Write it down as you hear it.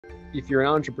if you're an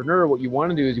entrepreneur, what you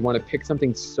want to do is you want to pick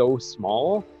something so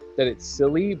small that it's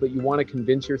silly, but you want to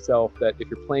convince yourself that if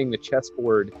you're playing the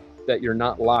chessboard, that you're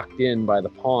not locked in by the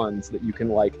pawns, that you can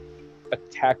like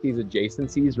attack these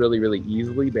adjacencies really, really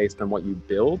easily based on what you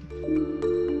build.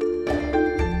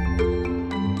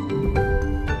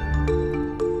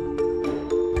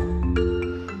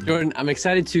 Jordan, I'm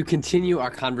excited to continue our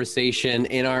conversation.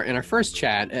 In our first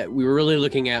chat, we were really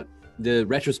looking at the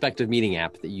retrospective meeting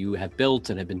app that you have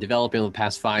built and have been developing over the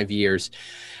past 5 years.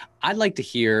 I'd like to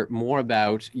hear more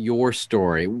about your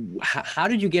story. How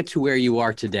did you get to where you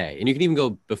are today? And you can even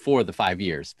go before the 5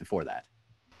 years before that.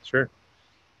 Sure.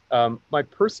 My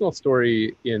personal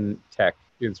story in tech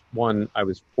is one, I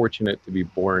was fortunate to be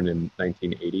born in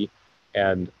 1980,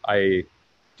 and I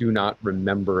do not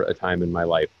remember a time in my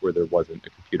life where there wasn't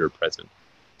a computer present.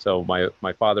 So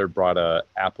my father brought a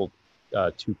Apple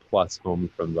II Plus home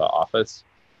from the office,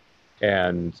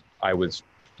 and I was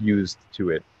fused to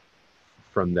it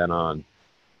from then on.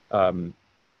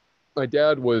 My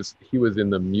dad was in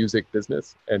the music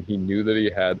business, and he knew that he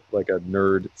had like a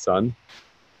nerd son.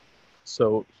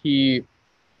 So he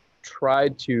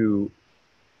tried to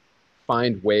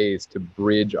find ways to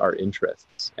bridge our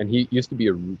interests. And he used to be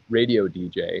a radio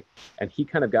DJ, and he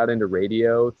kind of got into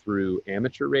radio through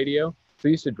amateur radio. So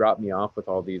he used to drop me off with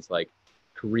all these like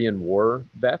Korean War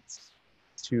vets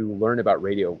to learn about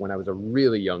radio when I was a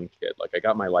really young kid. Like I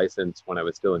got my license when I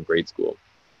was still in grade school.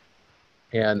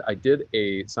 And I did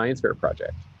a science fair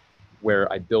project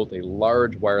where I built a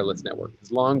large wireless network. It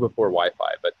was long before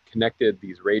Wi-Fi, but connected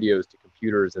these radios to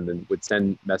computers and then would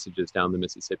send messages down the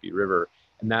Mississippi River.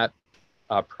 And that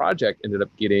project ended up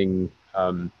getting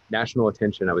national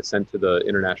attention. I was sent to the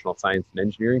International Science and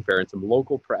Engineering Fair, and some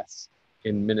local press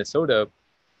in Minnesota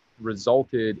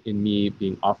resulted in me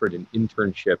being offered an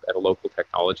internship at a local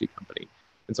technology company.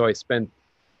 And so I spent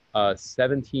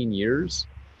 17 years,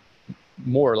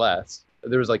 more or less.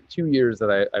 There was like 2 years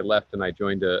that I left and I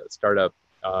joined a startup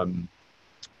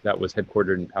that was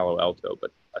headquartered in Palo Alto.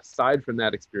 But aside from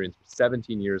that experience, for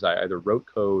 17 years, I either wrote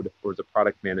code or was a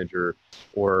product manager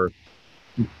or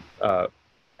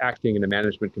acting in a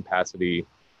management capacity,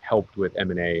 helped with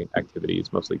M&A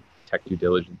activities, mostly tech due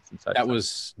diligence and such. That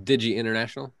was Digi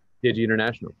International? Digi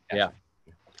International, yeah.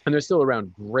 And they're still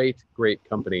around. Great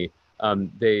company.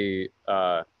 They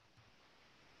are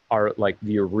like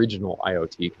the original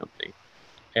IoT company.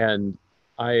 And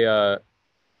I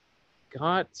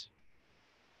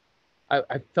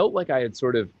felt like I had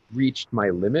sort of reached my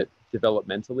limit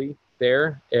developmentally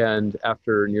there. And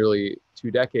after nearly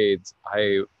 2 decades,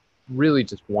 I really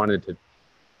just wanted to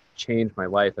change my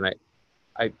life. And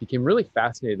I became really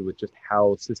fascinated with just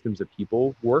how systems of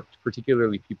people worked,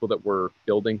 particularly people that were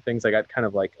building things. I got kind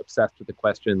of like obsessed with the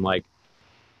question, like,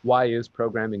 why is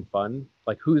programming fun?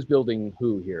 Like, who's building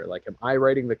who here? Like, am I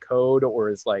writing the code, or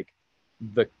is like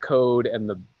the code and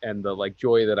the like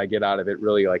joy that I get out of it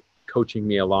really like coaching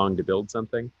me along to build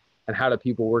something? And how do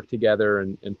people work together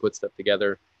and put stuff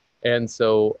together? And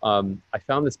so I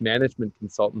found this management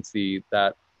consultancy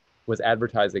that was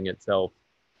advertising itself,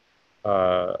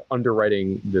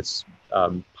 underwriting this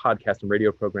podcast and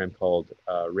radio program called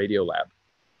Radio Lab.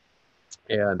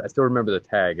 And I still remember the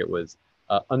tag. It was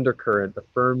Undercurrent,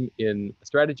 a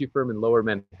strategy firm in Lower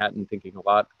Manhattan, thinking a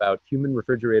lot about human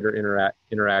refrigerator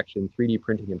interaction, 3D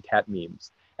printing, and cat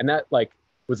memes. And that like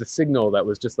was a signal that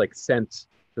was just like sent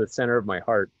to the center of my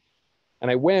heart. And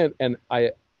I went and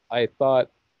I thought,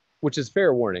 which is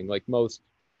fair warning, like most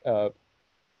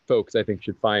folks, I think,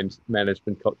 should find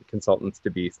management consultants to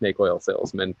be snake oil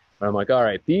salesmen. But I'm like, all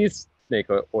right, these snake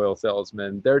oil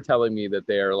salesmen, they're telling me that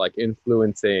they are like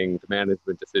influencing the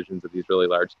management decisions of these really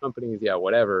large companies. Yeah,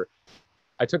 whatever.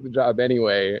 I took the job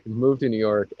anyway, moved to New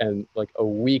York, and like a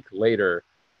week later,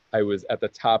 I was at the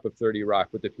top of 30 Rock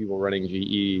with the people running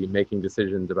GE, making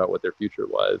decisions about what their future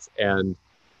was. And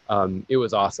it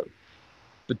was awesome.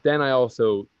 But then I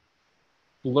also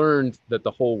learned that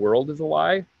the whole world is a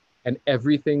lie, and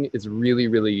everything is really,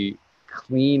 really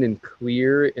clean and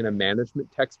clear in a management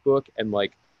textbook. And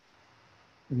like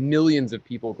millions of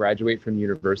people graduate from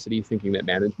university thinking that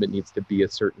management needs to be a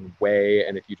certain way.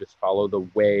 And if you just follow the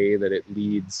way, that it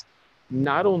leads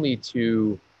not only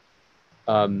to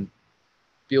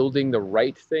building the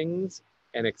right things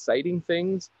and exciting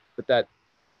things, but that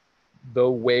the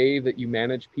way that you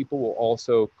manage people will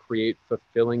also create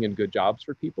fulfilling and good jobs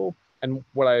for people. And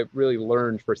what I really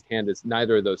learned firsthand is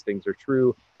neither of those things are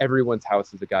true. Everyone's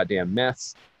house is a goddamn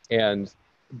mess, and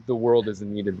the world is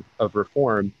in need of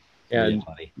reform. And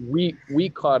we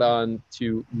caught on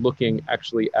to looking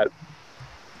actually at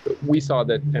we saw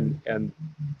that, and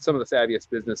some of the savviest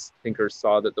business thinkers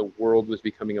saw that the world was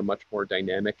becoming a much more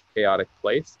dynamic, chaotic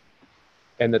place,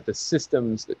 and that the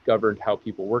systems that governed how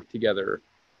people work together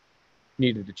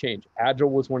needed to change.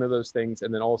 Agile was one of those things,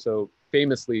 and then also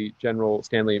famously, General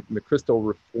Stanley McChrystal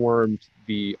reformed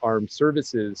the armed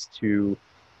services to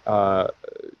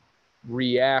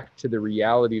react to the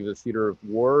reality of the theater of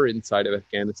war inside of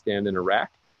Afghanistan and Iraq,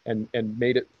 and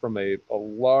made it from a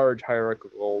large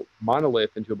hierarchical monolith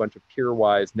into a bunch of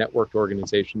peer-wise networked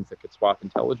organizations that could swap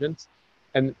intelligence.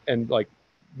 And like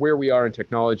where we are in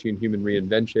technology and human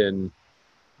reinvention,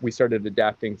 we started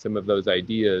adapting some of those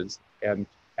ideas and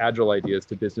agile ideas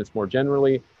to business more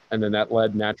generally. And then that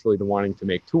led naturally to wanting to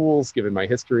make tools, given my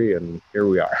history, and here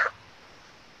we are.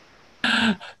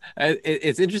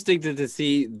 It's interesting to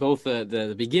see both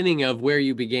the beginning of where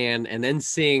you began and then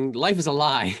seeing Life is a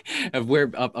Lie of where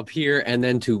up here, and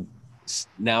then to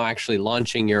now actually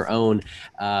launching your own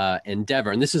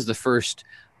endeavor. And this is the first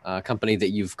company that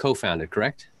you've co-founded,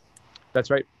 correct?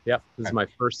 That's right. Yeah, this is my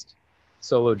first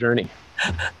solo journey.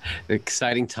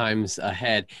 Exciting times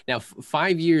ahead. Now,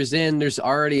 5 years in, there's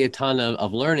already a ton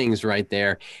of learnings right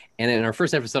there. And in our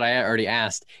first episode, I already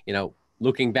asked,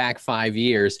 looking back 5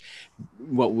 years,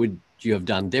 what would you have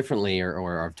done differently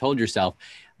or have told yourself?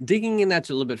 Digging in that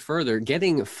a little bit further,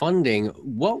 getting funding,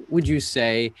 what would you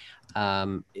say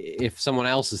if someone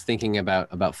else is thinking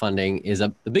about funding is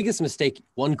the biggest mistake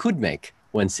one could make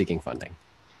when seeking funding?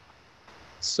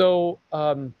 So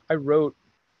I wrote,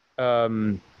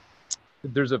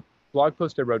 there's a blog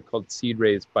post I wrote called Seed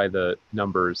Raised by the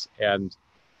Numbers. And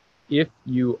if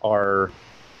you are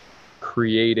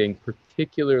creating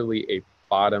particularly a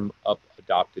bottom-up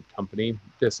adopted company,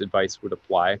 this advice would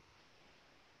apply.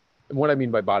 And what I mean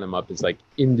by bottom-up is like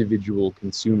individual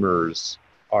consumers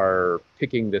are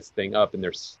picking this thing up and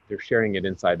they're sharing it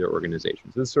inside their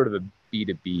organizations. This is sort of a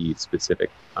B2B specific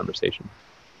conversation.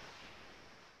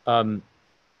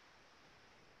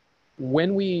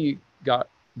 When we got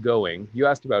going, you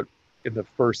asked about in the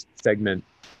first segment,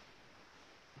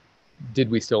 did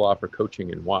we still offer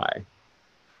coaching and why?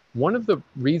 One of the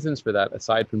reasons for that,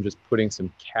 aside from just putting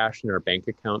some cash in our bank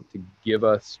account to give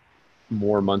us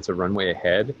more months of runway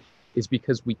ahead, is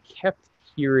because we kept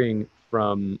hearing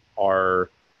from our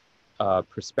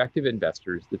prospective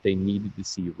investors that they needed to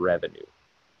see revenue.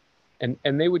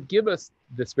 And they would give us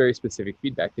this very specific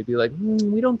feedback. They'd be like,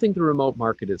 we don't think the remote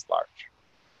market is large.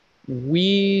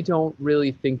 We don't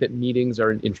really think that meetings are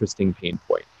an interesting pain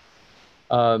point.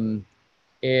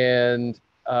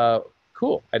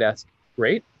 Cool. I'd ask,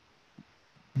 great.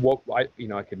 I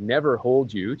could never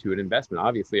hold you to an investment.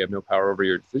 Obviously, I have no power over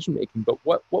your decision making, but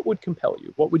what would compel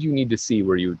you? What would you need to see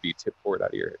where you would be tipped forward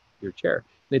out of your chair? And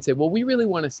they'd say, well, we really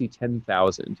want to see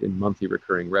 10,000 in monthly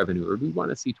recurring revenue, or we want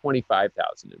to see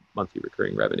 25,000 in monthly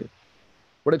recurring revenue.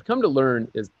 What I've come to learn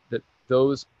is that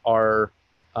those are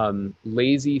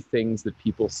lazy things that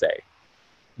people say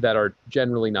that are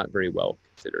generally not very well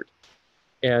considered.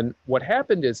 And what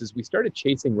happened is we started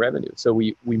chasing revenue. So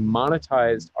we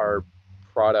monetized our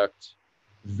product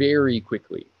very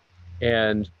quickly.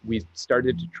 And we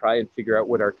started to try and figure out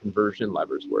what our conversion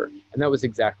levers were. And that was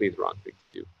exactly the wrong thing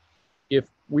to do. If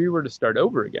we were to start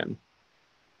over again,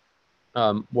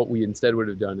 what we instead would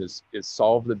have done is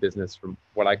solve the business from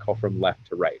what I call from left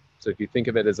to right. So if you think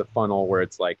of it as a funnel where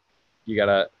it's like, you got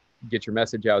to get your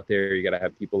message out there. You got to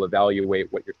have people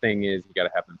evaluate what your thing is. You got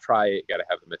to have them try it. You got to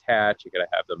have them attach. You got to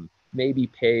have them maybe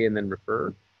pay and then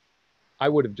refer. I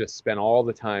would have just spent all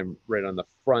the time right on the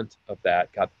front of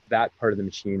that, got that part of the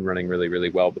machine running really,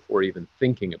 really well before even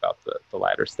thinking about the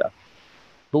latter stuff.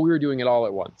 But we were doing it all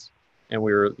at once. And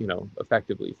we were,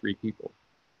 effectively 3 people.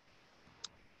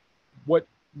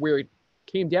 Where it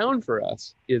came down for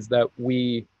us is that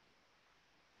we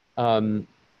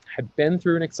had been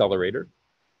through an accelerator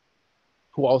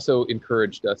who also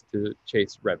encouraged us to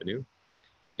chase revenue.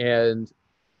 And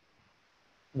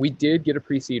we did get a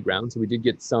pre-seed round, so we did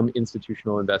get some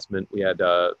institutional investment. We had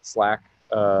Slack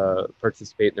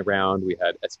participate in the round. We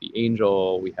had SV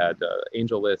Angel. We had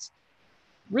AngelList.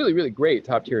 Really, really great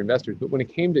top-tier investors. But when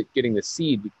it came to getting the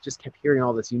seed, we just kept hearing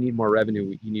all this, you need more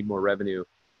revenue, you need more revenue.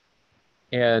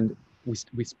 And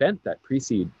we spent that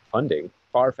pre-seed funding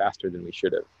far faster than we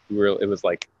should have. It was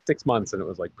like 6 months and it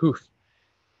was like poof.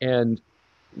 And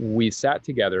we sat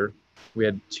together. We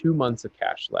had 2 months of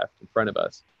cash left in front of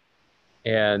us.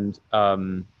 And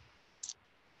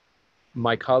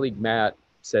my colleague Matt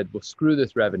said, well, screw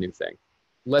this revenue thing.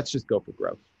 Let's just go for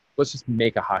growth. Let's just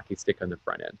make a hockey stick on the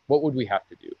front end. What would we have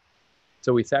to do?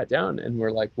 So we sat down and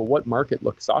we're like, well, what market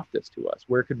looks softest to us?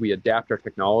 Where could we adapt our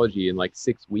technology in like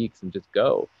 6 weeks and just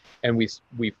go? And we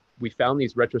we found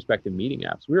these retrospective meeting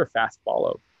apps. We were a fast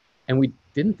follow, and we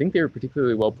didn't think they were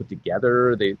particularly well put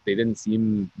together. They didn't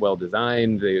seem well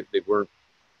designed. They weren't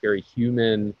very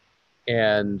human.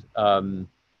 And we're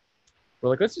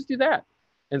like, let's just do that.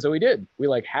 And so we did. We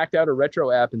like hacked out a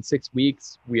retro app in 6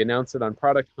 weeks. We announced it on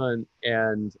Product Hunt,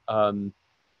 and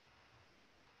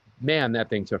man, that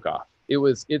thing took off.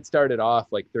 It started off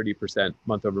like 30%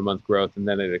 month over month growth, and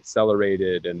then it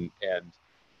accelerated, and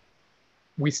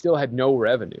we still had no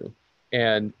revenue.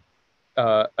 And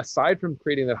aside from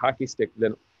creating that hockey stick,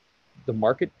 then the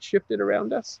market shifted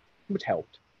around us, which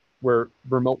helped. Where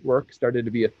remote work started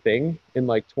to be a thing in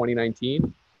like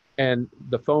 2019, and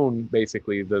the phone,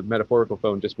 basically the metaphorical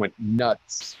phone, just went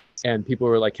nuts. And people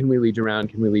were like, "Can we lead you around?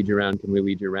 Can we lead you around? Can we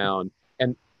lead you around?"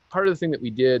 And part of the thing that we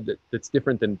did that's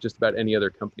different than just about any other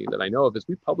company that I know of is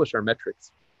we publish our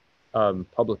metrics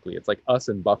publicly. It's like us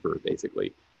and Buffer,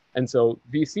 basically. And so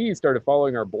VCs started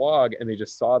following our blog, and they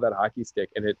just saw that hockey stick,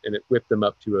 and it whipped them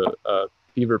up to a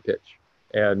fever pitch.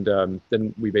 And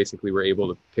then we basically were able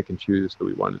to pick and choose who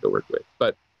we wanted to work with.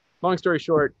 But long story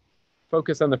short,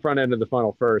 focus on the front end of the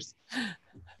funnel first.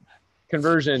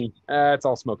 Conversion, it's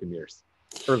all smoke and mirrors.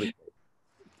 Early.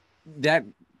 That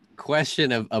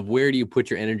question of where do you put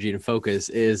your energy and focus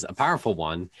is a powerful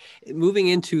one. Moving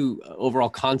into overall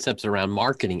concepts around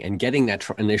marketing and getting that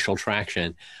initial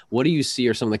traction, what do you see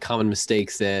are some of the common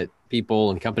mistakes that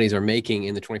people and companies are making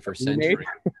in the 21st century?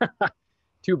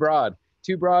 Too broad.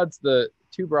 Too broad's the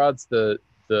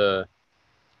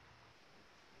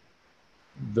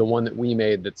one that we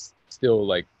made that's still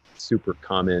like super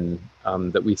common,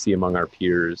 that we see among our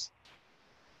peers.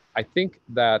 I think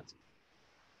that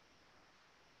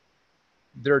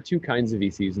there are two kinds of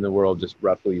VCs in the world, just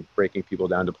roughly breaking people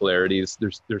down to polarities.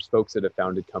 There's folks that have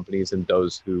founded companies, and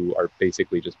those who are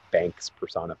basically just banks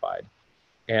personified.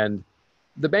 And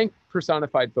the bank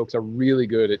personified folks are really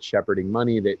good at shepherding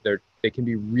money. They can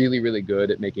be really, really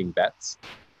good at making bets.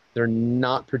 They're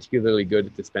not particularly good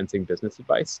at dispensing business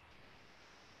advice.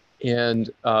 And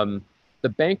the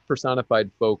bank personified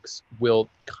folks will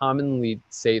commonly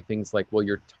say things like, well,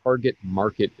 your target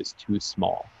market is too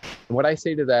small. And what I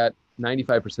say to that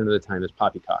 95% of the time is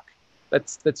poppycock.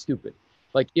 That's stupid.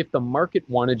 Like, if the market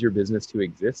wanted your business to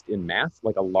exist in mass,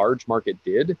 like a large market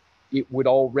did, it would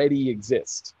already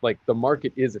exist. Like, the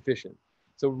market is efficient.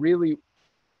 So really,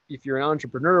 if you're an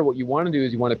entrepreneur, what you want to do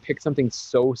is you want to pick something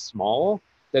so small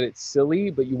that it's silly,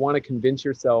 but you want to convince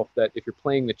yourself that if you're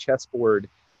playing the chessboard,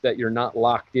 that you're not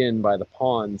locked in by the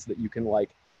pawns, that you can like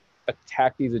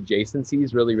attack these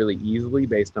adjacencies really, really easily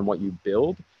based on what you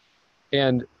build.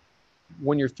 And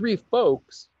when you're three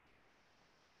folks,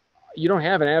 you don't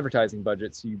have an advertising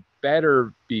budget, so you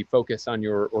better be focused on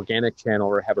your organic channel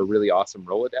or have a really awesome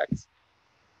Rolodex.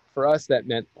 For us, that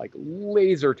meant like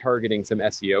laser targeting some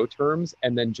SEO terms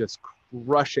and then just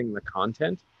crushing the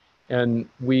content. And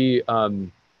we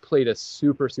played a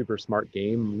super, super smart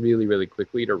game really, really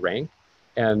quickly to rank.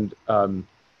 And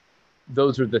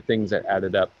those are the things that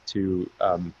added up to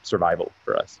survival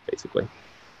for us, basically.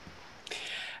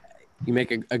 You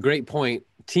make a great point.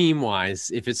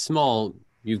 Team-wise, if it's small,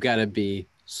 you've got to be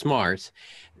smart.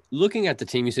 Looking at the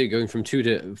team, you say going from 2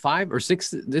 to 5 or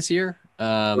 6 this year?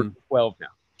 We're 12 now.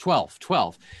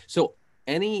 12. So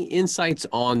any insights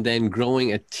on then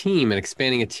growing a team and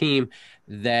expanding a team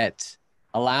that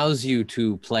allows you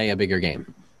to play a bigger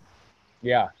game?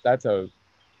 Yeah, that's a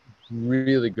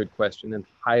really good question and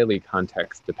highly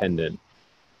context dependent.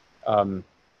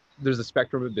 There's a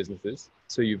spectrum of businesses.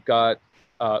 So you've got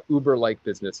Uber-like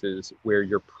businesses where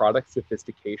your product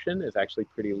sophistication is actually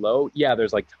pretty low. Yeah,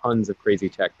 there's like tons of crazy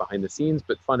tech behind the scenes,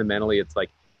 but fundamentally it's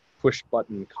like push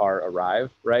button car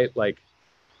arrive, right? Like,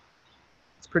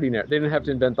 it's pretty narrow. They didn't have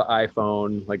to invent the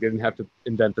iPhone. Like, they didn't have to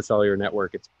invent the cellular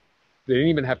network. They didn't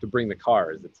even have to bring the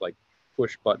cars. It's like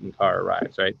push button car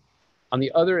arrives, right? On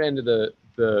the other end of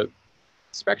the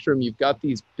spectrum, you've got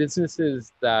these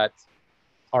businesses that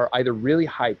are either really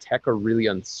high tech or really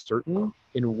uncertain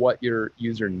in what your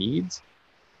user needs.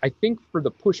 I think for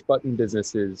the push button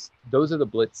businesses, those are the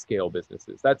blitz scale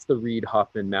businesses. That's the Reid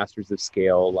Hoffman masters of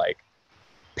scale, like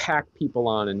pack people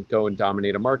on and go and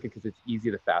dominate a market because it's easy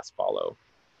to fast follow.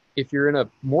 If you're in a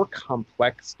more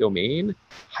complex domain,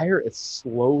 hire as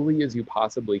slowly as you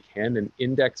possibly can and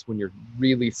index when you're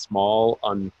really small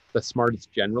on the smartest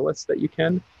generalists that you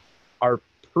can. Our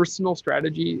personal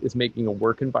strategy is making a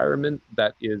work environment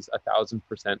that is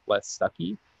 1,000% less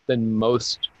sucky than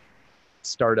most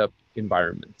startup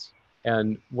environments.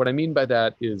 And what I mean by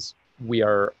that is we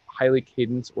are highly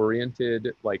cadence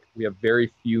oriented. Like, we have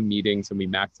very few meetings and we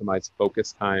maximize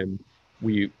focus time.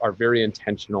 We are very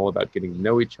intentional about getting to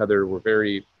know each other. We're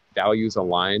very values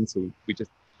aligned. So we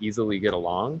easily get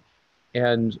along.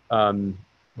 And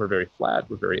we're very flat,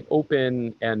 we're very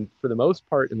open. And for the most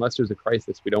part, unless there's a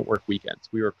crisis, we don't work weekends.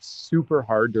 We work super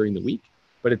hard during the week,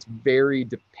 but it's very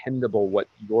dependable what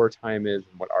your time is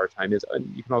and what our time is.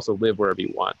 And you can also live wherever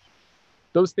you want.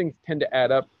 Those things tend to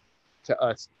add up to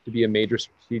us to be a major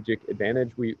strategic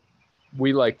advantage. We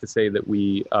like to say that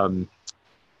we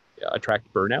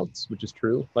attract burnouts, which is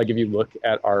true. Like if you look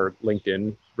at our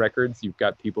LinkedIn records, you've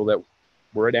got people that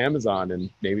were at Amazon and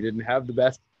maybe didn't have the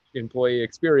best employee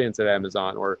experience at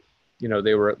Amazon, or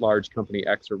they were at large company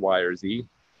X or Y or Z,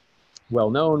 well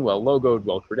known, well logoed,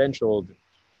 well credentialed,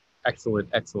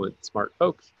 excellent, smart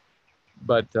folks.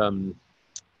 But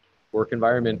work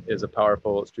environment is a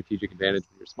powerful strategic advantage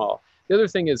when you're small. The other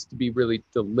thing is to be really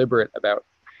deliberate about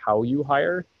how you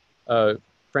hire. A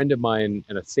friend of mine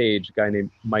and a sage, a guy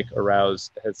named Mike Arouse,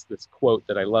 has this quote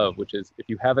that I love, which is, if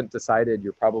you haven't decided,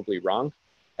 you're probably wrong.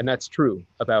 And that's true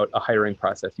about a hiring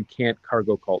process. You can't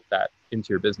cargo cult that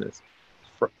into your business.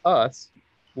 For us,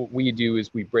 what we do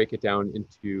is we break it down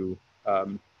into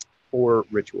 4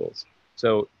 rituals.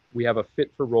 So we have a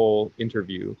fit for role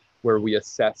interview where we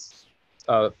assess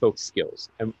folks' skills.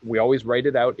 And we always write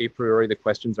it out a priori. The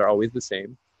questions are always the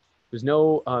same. There's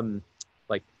no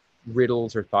like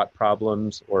riddles or thought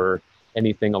problems or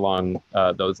anything along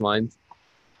those lines.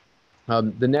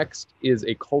 The next is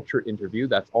a culture interview.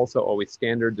 That's also always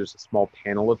standard. There's a small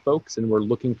panel of folks, and we're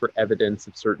looking for evidence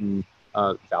of certain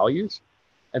values.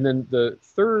 And then the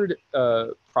third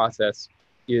process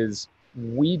is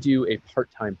we do a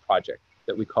part-time project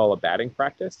that we call a batting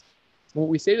practice. What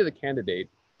we say to the candidate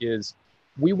is,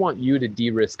 we want you to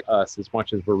de-risk us as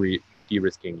much as we're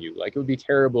de-risking you. Like, it would be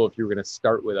terrible if you were going to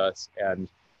start with us and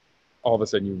all of a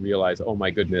sudden you realize, oh my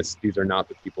goodness, these are not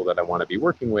the people that I want to be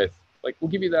working with. Like, we'll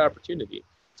give you that opportunity.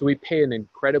 So we pay an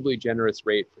incredibly generous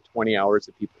rate for 20 hours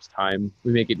of people's time.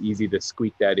 We make it easy to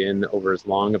squeak that in over as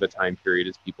long of a time period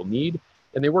as people need.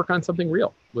 And they work on something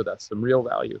real with us, some real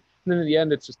value. And then in the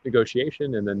end, it's just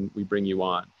negotiation, and then we bring you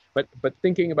on. But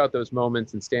thinking about those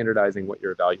moments and standardizing what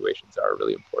your evaluations are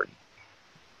really important.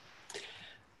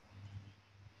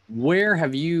 Where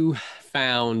have you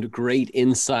found great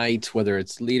insight, whether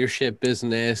it's leadership,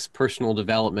 business, personal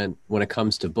development, when it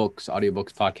comes to books,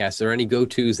 audiobooks, podcasts? Are there any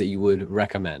go-tos that you would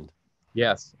recommend?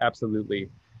 Yes, absolutely.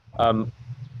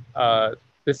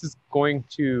 This is going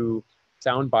to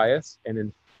sound biased,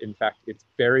 and in fact, it's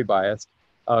very biased.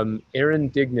 Aaron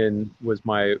Dignan was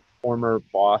my former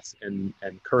boss and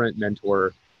current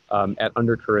mentor at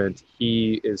Undercurrent.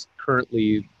 He is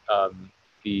currently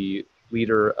the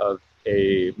leader of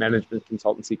a management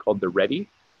consultancy called The Ready.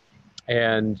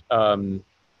 And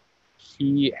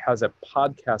he has a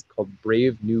podcast called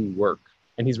Brave New Work.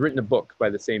 And he's written a book by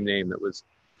the same name that was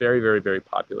very, very, very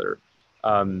popular.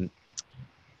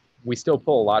 We still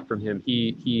pull a lot from him.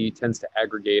 He tends to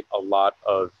aggregate a lot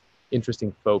of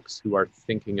interesting folks who are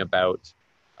thinking about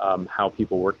how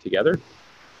people work together,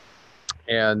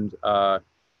 and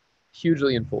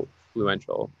hugely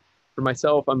influential. For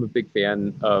myself, I'm a big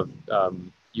fan of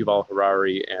Yuval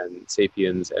Harari and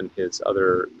Sapiens and his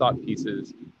other thought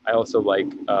pieces. I also like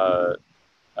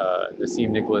Nassim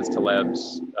Nicholas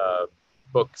Taleb's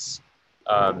books,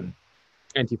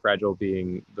 Anti-Fragile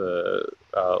being the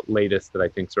latest that I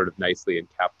think sort of nicely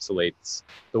encapsulates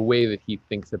the way that he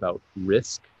thinks about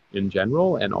risk in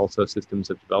general and also systems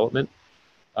of development.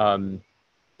 And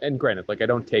granted, like, I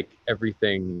don't take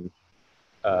everything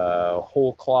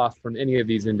whole cloth from any of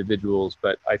these individuals,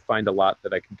 but I find a lot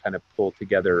that I can kind of pull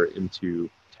together into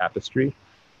tapestry.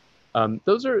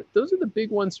 Those are the big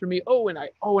ones for me. And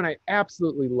I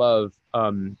absolutely love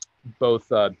both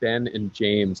Ben and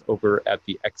James over at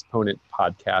the Exponent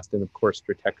podcast, and of course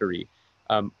Stratechery.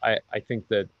 I think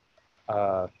that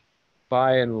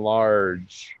by and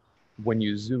large, when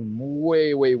you zoom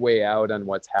way out on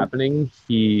what's happening,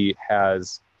 he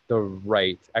has the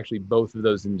right, actually both of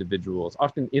those individuals,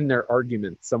 often in their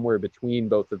arguments, somewhere between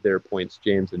both of their points,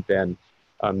 James and Ben,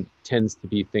 tends to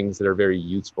be things that are very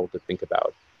useful to think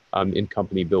about in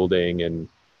company building and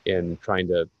in trying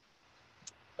to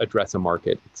address a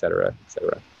market, et cetera, et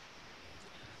cetera.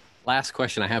 Last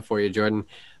question I have for you, Jordan.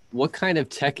 What kind of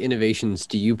tech innovations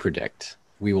do you predict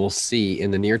we will see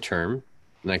in the near term,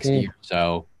 next year or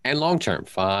so, and long term,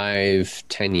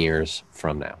 5-10 years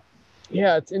from now?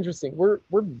 Yeah, it's interesting. We're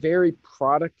very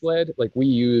product led. Like, we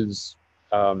use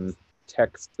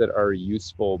texts that are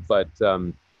useful, but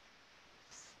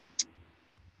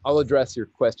I'll address your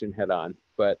question head on.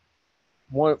 But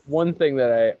one thing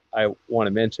that I want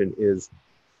to mention is,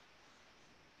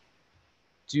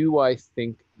 do I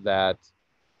think that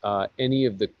any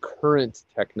of the current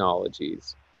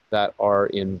technologies that are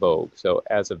in vogue. So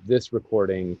as of this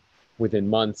recording, within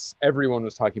months, everyone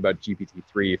was talking about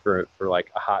GPT-3 for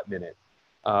like a hot minute.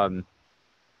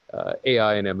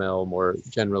 AI and ML more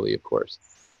generally, of course.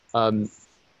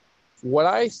 What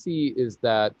I see is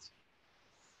that,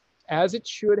 as it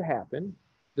should happen,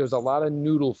 there's a lot of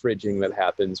noodle fridging that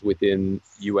happens within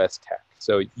US tech.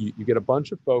 So you get a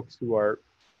bunch of folks who are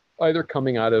either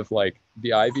coming out of like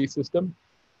the Ivy system,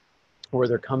 or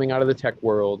they're coming out of the tech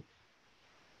world.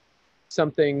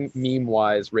 Something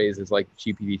meme-wise raises like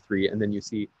GPT-3, and then you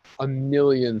see a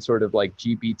million sort of like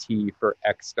GPT for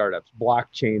X startups,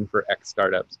 blockchain for X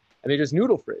startups, and they just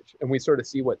noodle fridge, and we sort of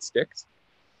see what sticks.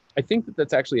 I think that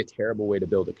that's actually a terrible way to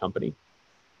build a company,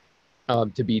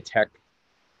 to be tech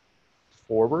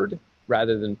forward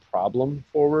rather than problem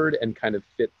forward and kind of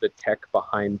fit the tech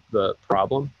behind the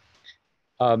problem.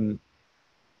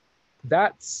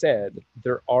 That said,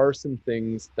 there are some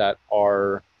things that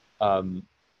are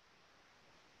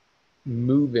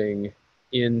moving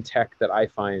in tech that I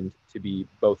find to be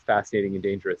both fascinating and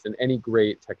dangerous. And any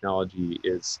great technology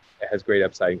has great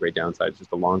upside and great downside. It's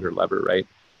just a longer lever, right?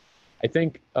 I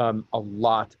think a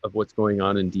lot of what's going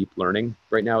on in deep learning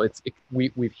right now,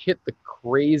 we've hit the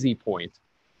crazy point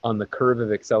on the curve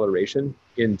of acceleration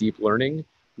in deep learning,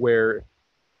 where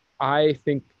I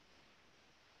think,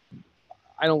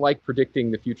 I don't like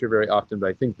predicting the future very often, but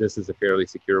I think this is a fairly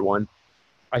secure one.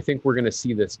 I think we're going to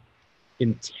see this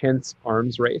intense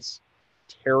arms race,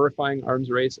 terrifying arms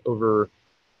race over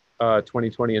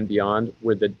 2020 and beyond,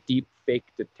 where the deep fake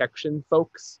detection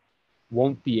folks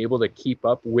won't be able to keep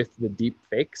up with the deep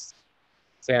fakes.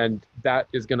 And that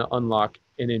is going to unlock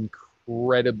an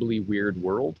incredibly weird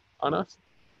world on us.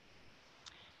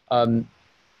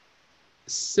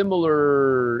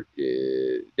 Similar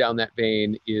down that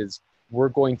vein is we're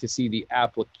going to see the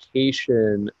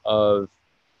application of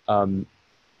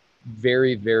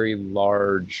very, very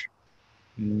large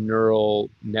neural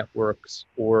networks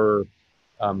or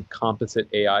composite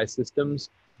AI systems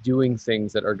doing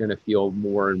things that are going to feel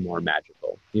more and more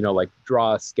magical. You know, like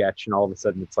draw a sketch and all of a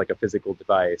sudden it's like a physical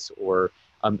device, or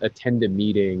attend a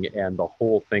meeting and the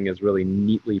whole thing is really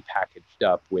neatly packaged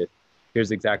up with,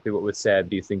 here's exactly what was said,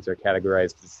 these things are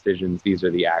categorized as decisions, these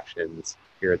are the actions,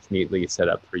 here it's neatly set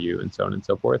up for you, and so on and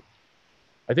so forth.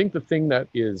 I think the thing that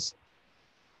is,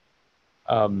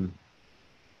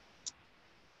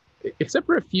 except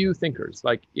for a few thinkers,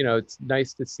 like, you know, it's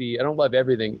nice to see, I don't love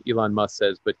everything Elon Musk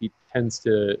says, but he tends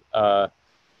to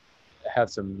have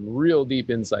some real deep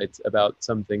insights about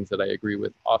some things that I agree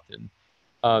with often.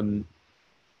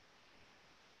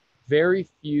 Very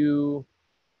few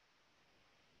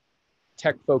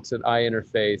tech folks that I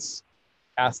interface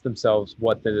ask themselves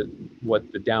what the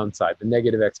downside, the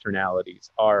negative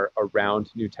externalities are around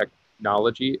new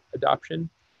technology adoption.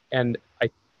 And I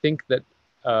think that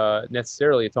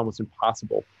necessarily it's almost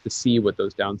impossible to see what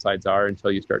those downsides are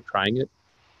until you start trying it.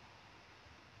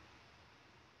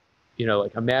 You know,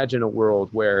 like imagine a world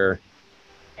where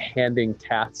handing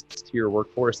tasks to your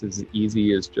workforce is as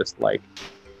easy as just like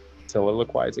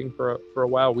soliloquizing for a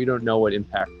while. We don't know what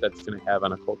impact that's going to have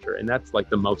on a culture. And that's like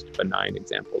the most benign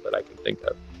example that I can think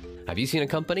of. Have you seen a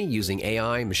company using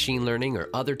AI, machine learning, or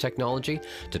other technology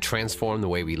to transform the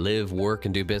way we live, work,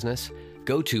 and do business?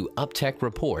 Go to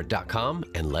uptechreport.com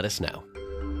and let us know.